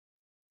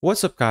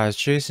What's up guys,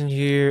 Jason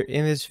here.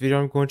 In this video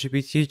I'm going to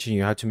be teaching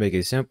you how to make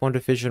a simple and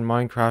efficient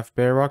Minecraft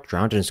Bedrock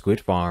drowned in squid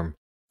farm.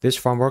 This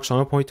farm works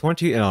on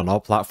 1.20 and on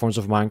all platforms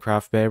of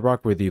Minecraft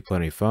Bedrock, whether you play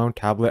on a phone,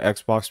 tablet,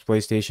 Xbox,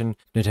 PlayStation,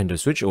 Nintendo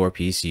Switch, or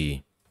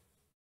PC.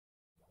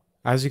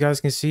 As you guys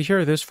can see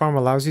here, this farm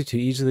allows you to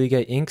easily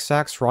get ink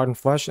sacs, rotten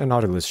flesh, and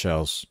nautilus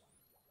shells.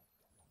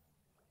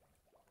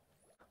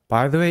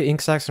 By the way, ink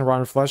sacs and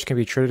rotten flesh can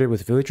be traded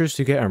with villagers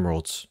to get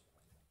emeralds.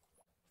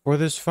 For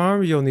this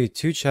farm, you'll need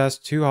 2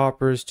 chests, 2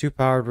 hoppers, 2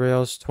 powered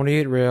rails,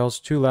 28 rails,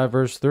 2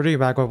 levers, 30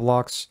 magma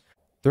blocks,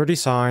 30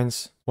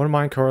 signs, 1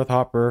 minecart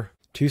hopper,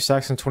 2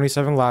 stacks and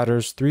 27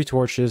 ladders, 3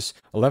 torches,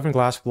 11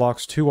 glass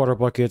blocks, 2 water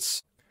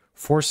buckets,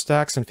 4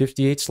 stacks and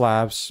 58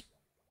 slabs.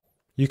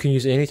 You can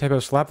use any type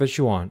of slab that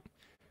you want.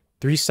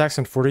 3 stacks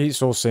and 48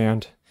 soul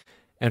sand.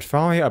 And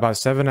finally, about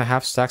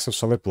 7.5 stacks of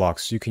solid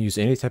blocks. You can use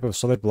any type of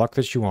solid block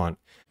that you want.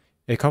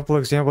 A couple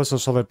examples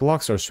of solid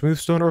blocks are smooth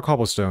stone or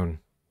cobblestone.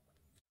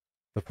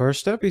 The first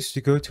step is to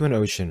go to an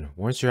ocean.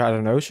 Once you're at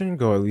an ocean,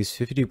 go at least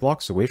 50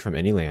 blocks away from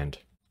any land.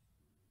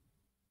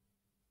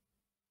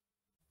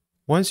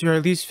 Once you're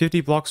at least 50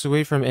 blocks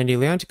away from any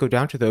land, go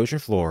down to the ocean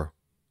floor.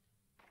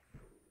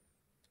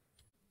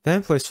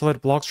 Then place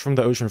solid blocks from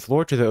the ocean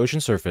floor to the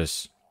ocean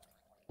surface.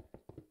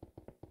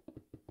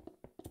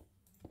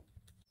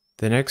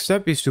 The next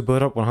step is to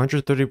build up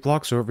 130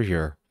 blocks over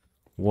here.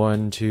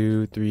 1,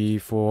 2, 3,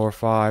 4,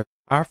 5.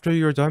 After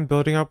you're done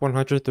building up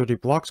 130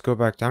 blocks, go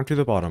back down to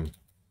the bottom.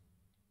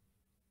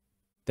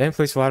 Then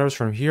place ladders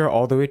from here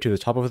all the way to the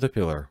top of the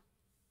pillar.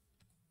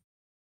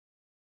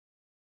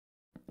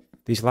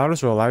 These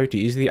ladders will allow you to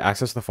easily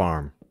access the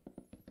farm.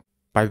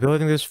 By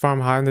building this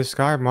farm high in the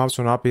sky, mobs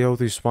will not be able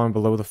to spawn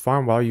below the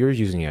farm while you're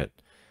using it.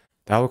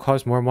 That will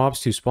cause more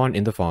mobs to spawn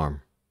in the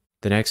farm.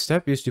 The next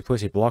step is to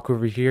place a block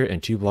over here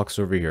and 2 blocks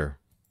over here.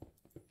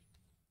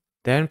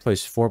 Then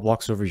place 4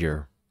 blocks over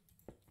here.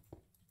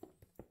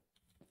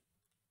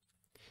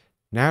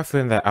 Now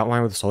fill in that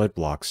outline with solid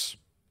blocks.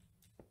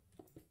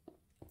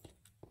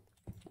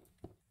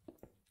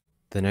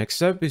 The next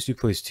step is to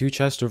place 2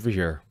 chests over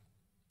here.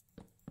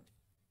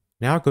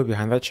 Now go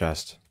behind that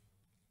chest.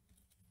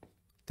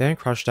 Then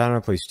crouch down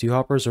and place 2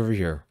 hoppers over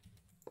here.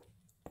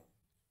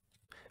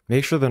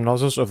 Make sure the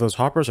nozzles of those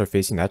hoppers are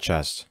facing that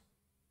chest.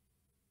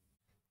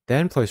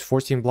 Then place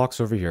 14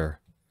 blocks over here.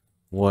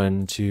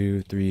 1,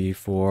 2, 3,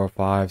 4,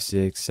 5,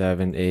 6,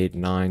 7, 8,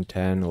 9,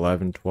 10,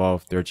 11,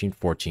 12, 13,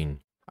 14.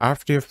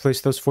 After you have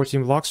placed those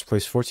 14 blocks,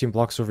 place 14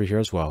 blocks over here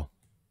as well.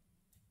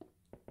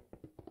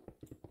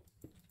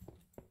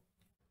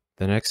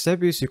 The next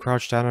step is to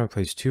crouch down and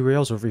place 2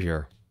 rails over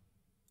here.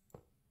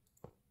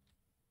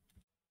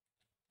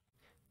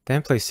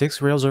 Then place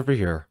 6 rails over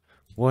here.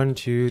 1,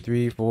 2,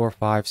 3, 4,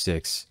 5,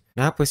 6.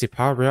 Now place a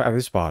powered rail at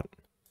this spot.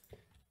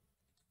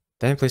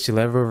 Then place a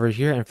lever over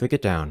here and flick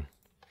it down.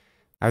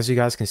 As you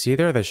guys can see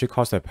there, that should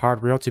cause that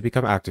powered rail to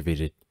become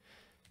activated.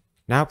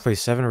 Now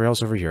place 7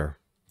 rails over here.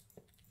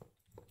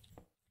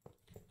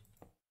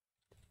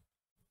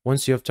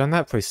 Once you have done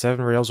that, place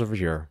 7 rails over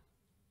here.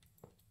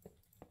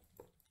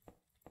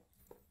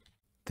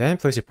 Then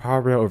place a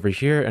power rail over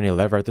here and a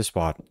lever at this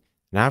spot.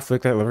 Now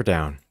flick that lever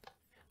down.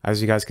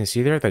 As you guys can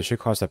see there, that should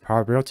cause that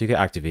power rail to get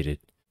activated.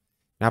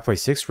 Now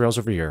place 6 rails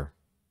over here.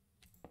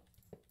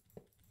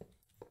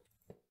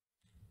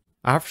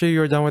 After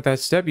you're done with that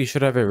step, you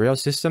should have a rail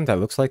system that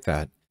looks like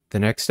that. The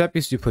next step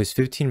is to place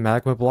 15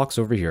 magma blocks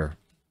over here.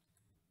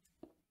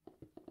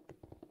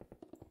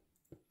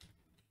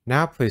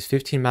 Now place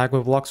 15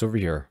 magma blocks over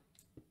here.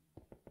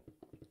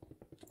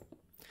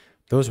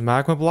 Those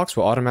magma blocks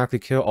will automatically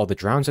kill all the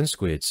drowns and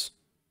squids.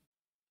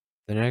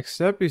 The next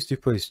step is to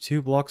place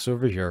 2 blocks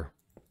over here.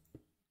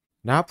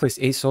 Now place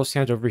 8 soul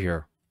sand over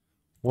here.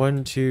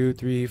 1, 2,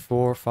 3,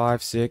 4,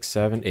 5, 6,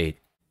 7, 8.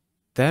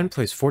 Then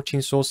place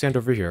 14 soul sand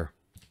over here.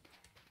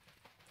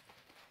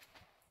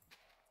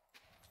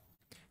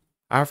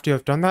 After you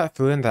have done that,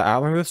 fill in the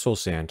outline with soul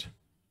sand.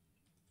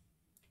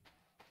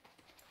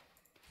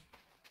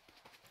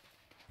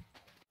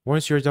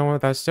 Once you're done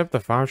with that step, the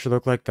farm should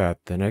look like that.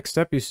 The next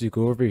step is to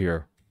go over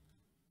here.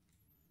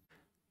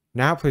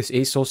 Now place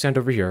 8 soul sand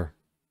over here.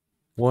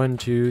 1,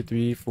 2,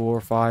 3,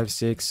 4, 5,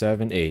 6,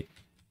 7, 8.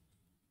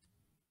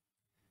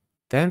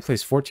 Then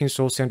place 14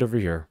 soul sand over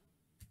here.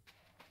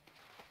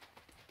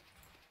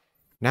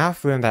 Now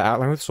fill in that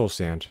outline with soul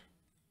sand.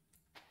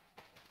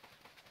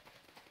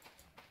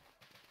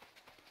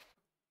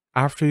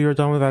 After you're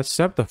done with that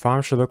step, the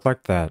farm should look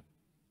like that.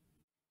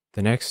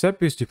 The next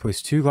step is to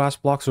place 2 glass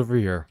blocks over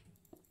here.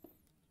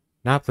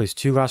 Now place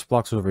 2 glass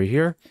blocks over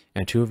here,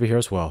 and 2 over here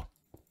as well.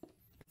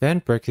 Then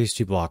break these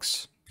 2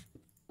 blocks.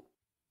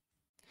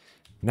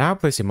 Now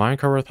place a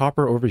minecart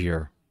hopper over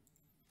here.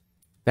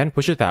 Then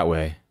push it that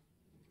way.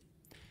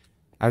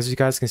 As you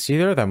guys can see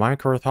there, that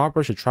minecart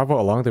hopper should travel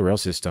along the rail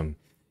system.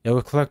 It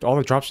will collect all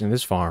the drops in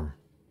this farm.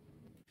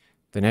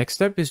 The next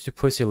step is to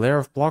place a layer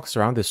of blocks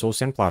around the soul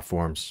sand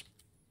platforms.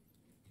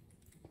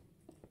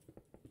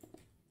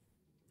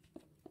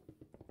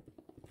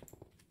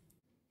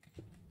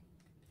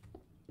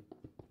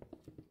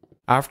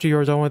 After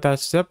you're done with that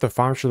step, the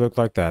farm should look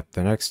like that.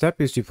 The next step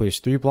is to place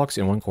 3 blocks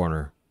in one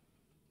corner.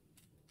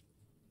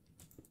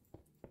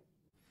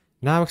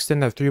 Now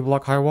extend that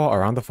 3-block high wall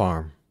around the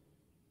farm.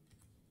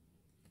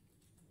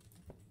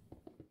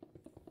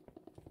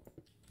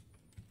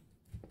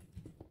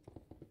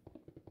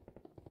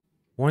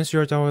 Once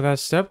you're done with that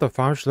step, the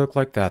farm should look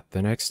like that.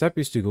 The next step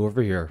is to go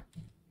over here.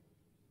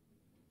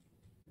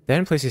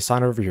 Then place a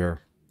sign over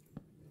here.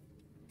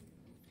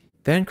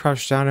 Then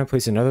crouch down and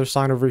place another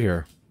sign over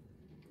here.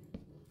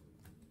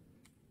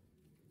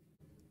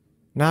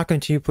 Now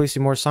continue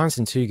placing more signs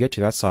until you get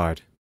to that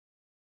side.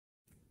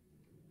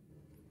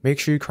 Make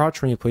sure you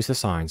crouch when you place the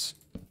signs.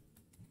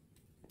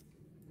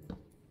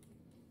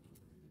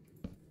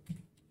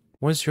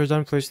 Once you're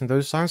done placing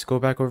those signs, go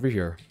back over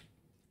here.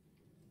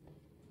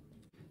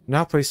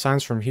 Now place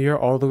signs from here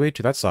all the way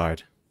to that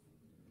side.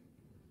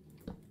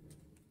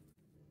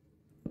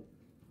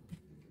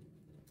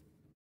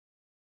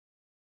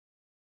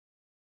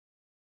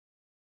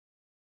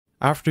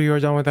 After you are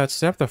done with that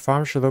step, the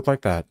farm should look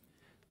like that.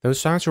 Those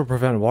signs will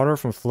prevent water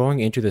from flowing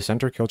into the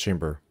center kill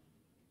chamber.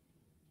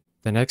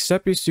 The next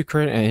step is to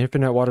create an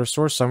infinite water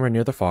source somewhere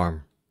near the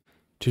farm.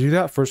 To do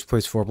that, first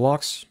place 4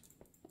 blocks.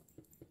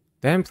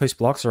 Then place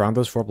blocks around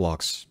those 4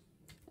 blocks.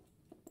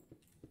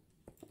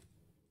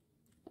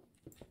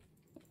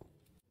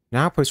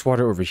 Now place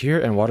water over here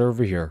and water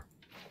over here.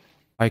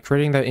 By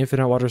creating that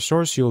infinite water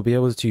source, you will be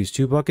able to use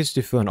 2 buckets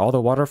to fill in all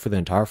the water for the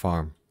entire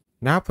farm.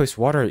 Now place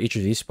water at each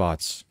of these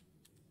spots.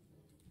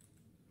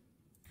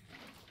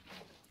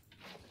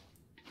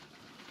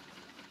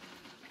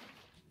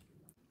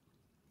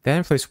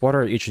 Then place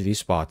water at each of these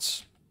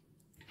spots.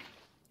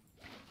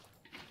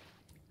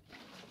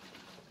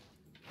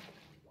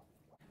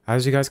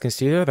 As you guys can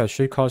see there, that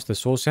should cause the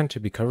soul sand to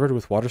be covered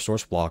with water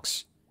source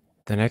blocks.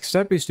 The next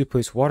step is to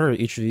place water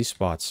at each of these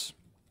spots.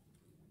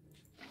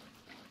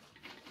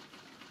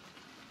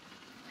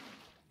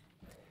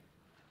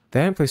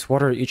 Then place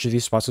water at each of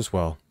these spots as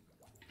well.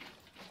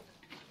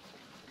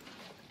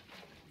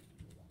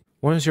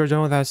 Once you're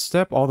done with that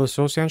step, all the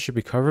soul sand should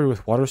be covered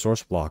with water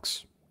source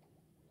blocks.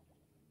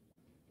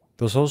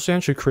 The soul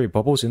sand should create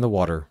bubbles in the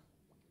water.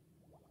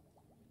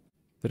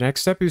 The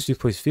next step is to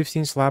place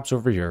 15 slabs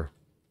over here.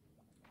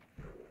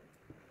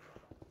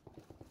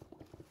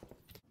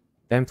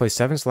 Then place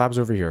 7 slabs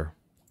over here.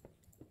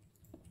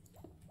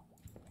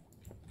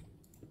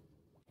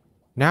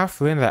 Now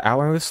fill in the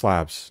outline with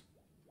slabs.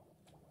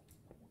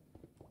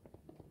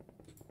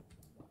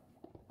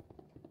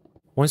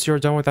 Once you're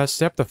done with that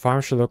step, the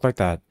farm should look like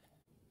that.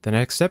 The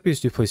next step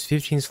is to place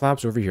 15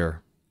 slabs over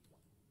here.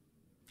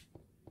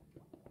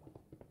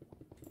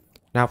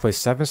 Now place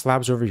 7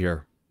 slabs over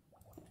here.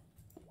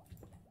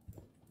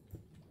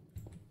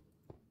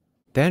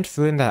 Then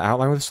fill in that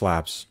outline with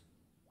slabs.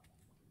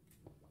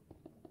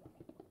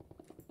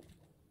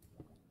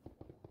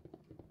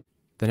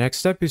 The next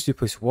step is to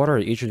place water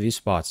at each of these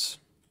spots.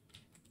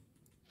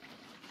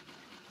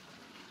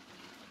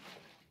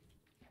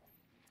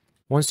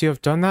 Once you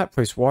have done that,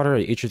 place water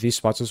at each of these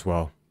spots as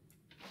well.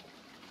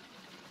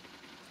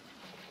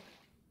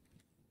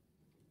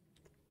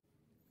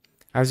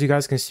 As you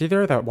guys can see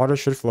there, that water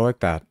should flow like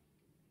that.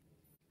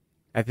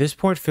 At this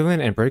point, fill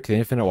in and break the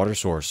infinite water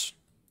source.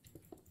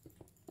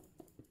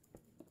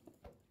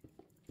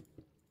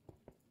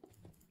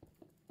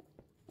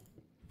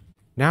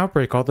 Now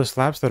break all the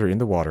slabs that are in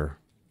the water.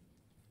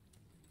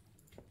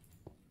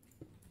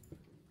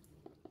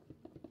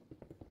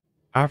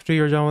 After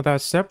you're done with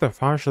that step, the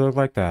farm should look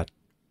like that.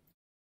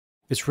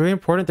 It's really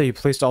important that you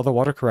placed all the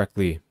water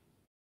correctly.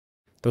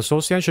 The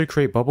soul sand should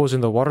create bubbles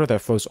in the water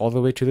that flows all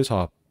the way to the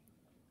top.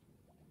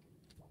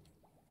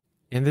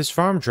 In this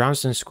farm,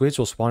 drowns and squids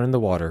will spawn in the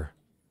water.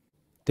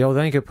 They will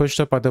then get pushed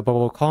up by the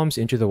bubble columns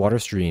into the water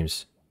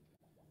streams.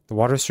 The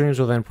water streams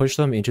will then push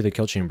them into the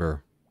kill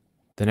chamber.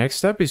 The next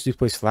step is to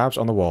place slabs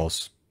on the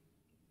walls.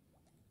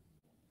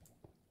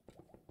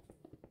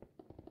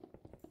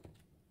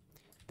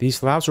 These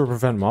slabs will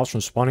prevent mobs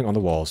from spawning on the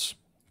walls.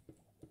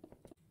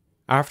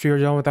 After you're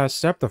done with that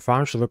step, the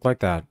farm should look like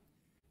that.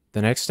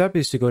 The next step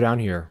is to go down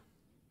here.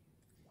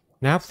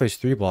 Now place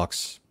 3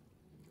 blocks.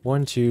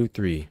 1, 2,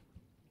 3.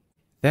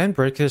 Then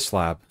break this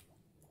slab.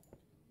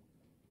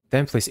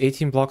 Then place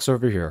 18 blocks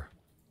over here.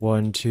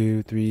 1,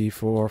 2, 3,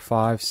 4,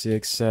 5,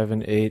 6,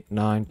 7, 8,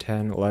 9,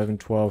 10, 11,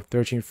 12,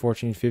 13,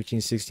 14,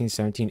 15, 16,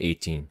 17,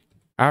 18.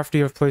 After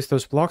you have placed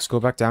those blocks, go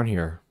back down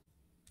here.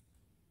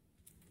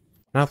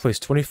 Now place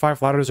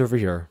 25 ladders over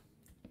here.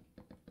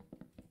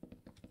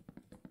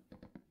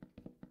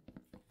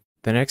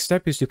 The next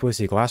step is to place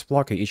a glass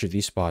block at each of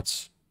these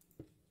spots.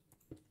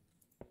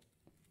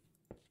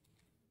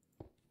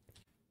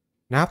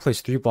 Now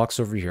place 3 blocks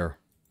over here.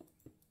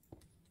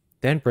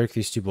 Then break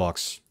these 2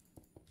 blocks.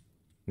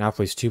 Now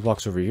place 2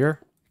 blocks over here,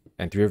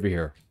 and 3 over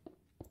here.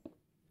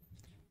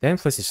 Then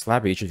place a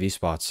slab at each of these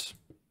spots.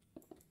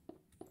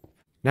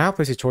 Now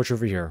place a torch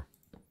over here.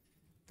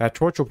 That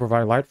torch will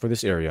provide light for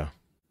this area.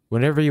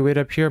 Whenever you wait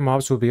up here,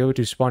 mobs will be able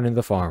to spawn in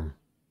the farm.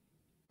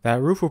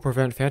 That roof will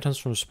prevent phantoms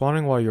from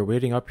spawning while you're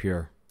waiting up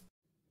here.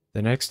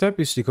 The next step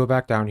is to go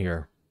back down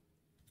here.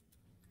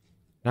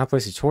 Now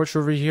place a torch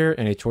over here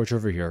and a torch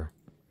over here.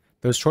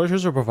 Those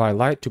torches will provide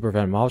light to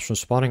prevent mobs from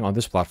spawning on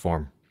this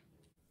platform.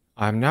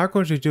 I'm now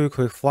going to do a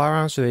quick fly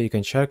around so that you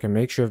can check and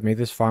make sure I've made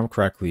this farm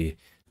correctly.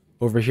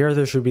 Over here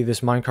there should be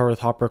this minecart with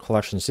hopper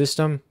collection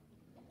system.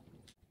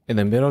 In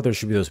the middle there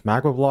should be those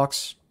magma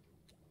blocks.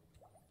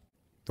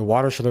 The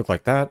water should look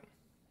like that.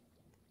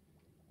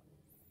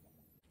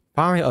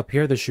 Finally up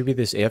here there should be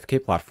this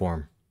AFK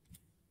platform.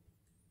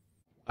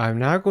 I'm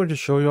now going to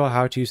show you all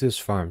how to use this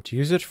farm. To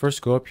use it,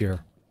 first go up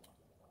here.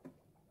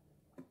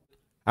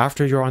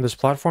 After you're on this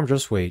platform,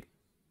 just wait.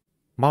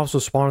 Mobs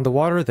will spawn in the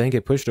water, then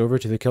get pushed over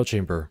to the kill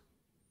chamber.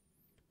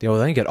 They will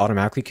then get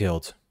automatically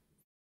killed.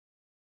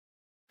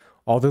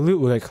 All the loot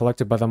will get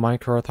collected by the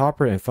minecart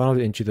hopper and funneled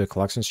into the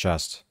collections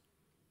chest.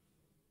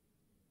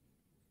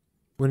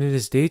 When it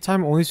is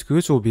daytime, only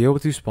squids will be able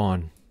to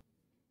spawn.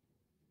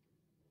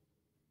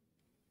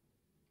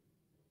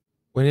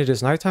 When it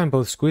is nighttime,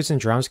 both squids and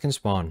drowns can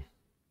spawn.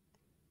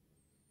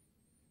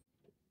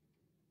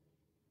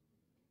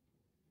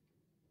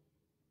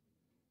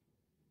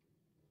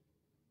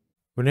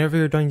 Whenever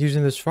you're done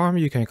using this farm,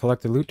 you can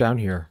collect the loot down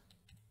here.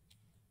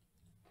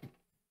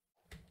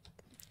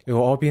 It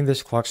will all be in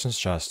this collections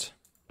chest.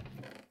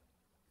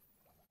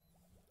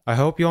 I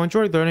hope you all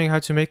enjoyed learning how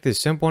to make this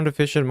simple and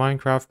efficient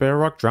Minecraft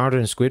Bedrock, Drowned,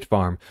 and Squid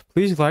farm.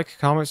 Please like,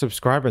 comment,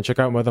 subscribe, and check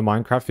out my other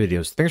Minecraft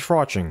videos. Thanks for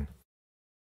watching.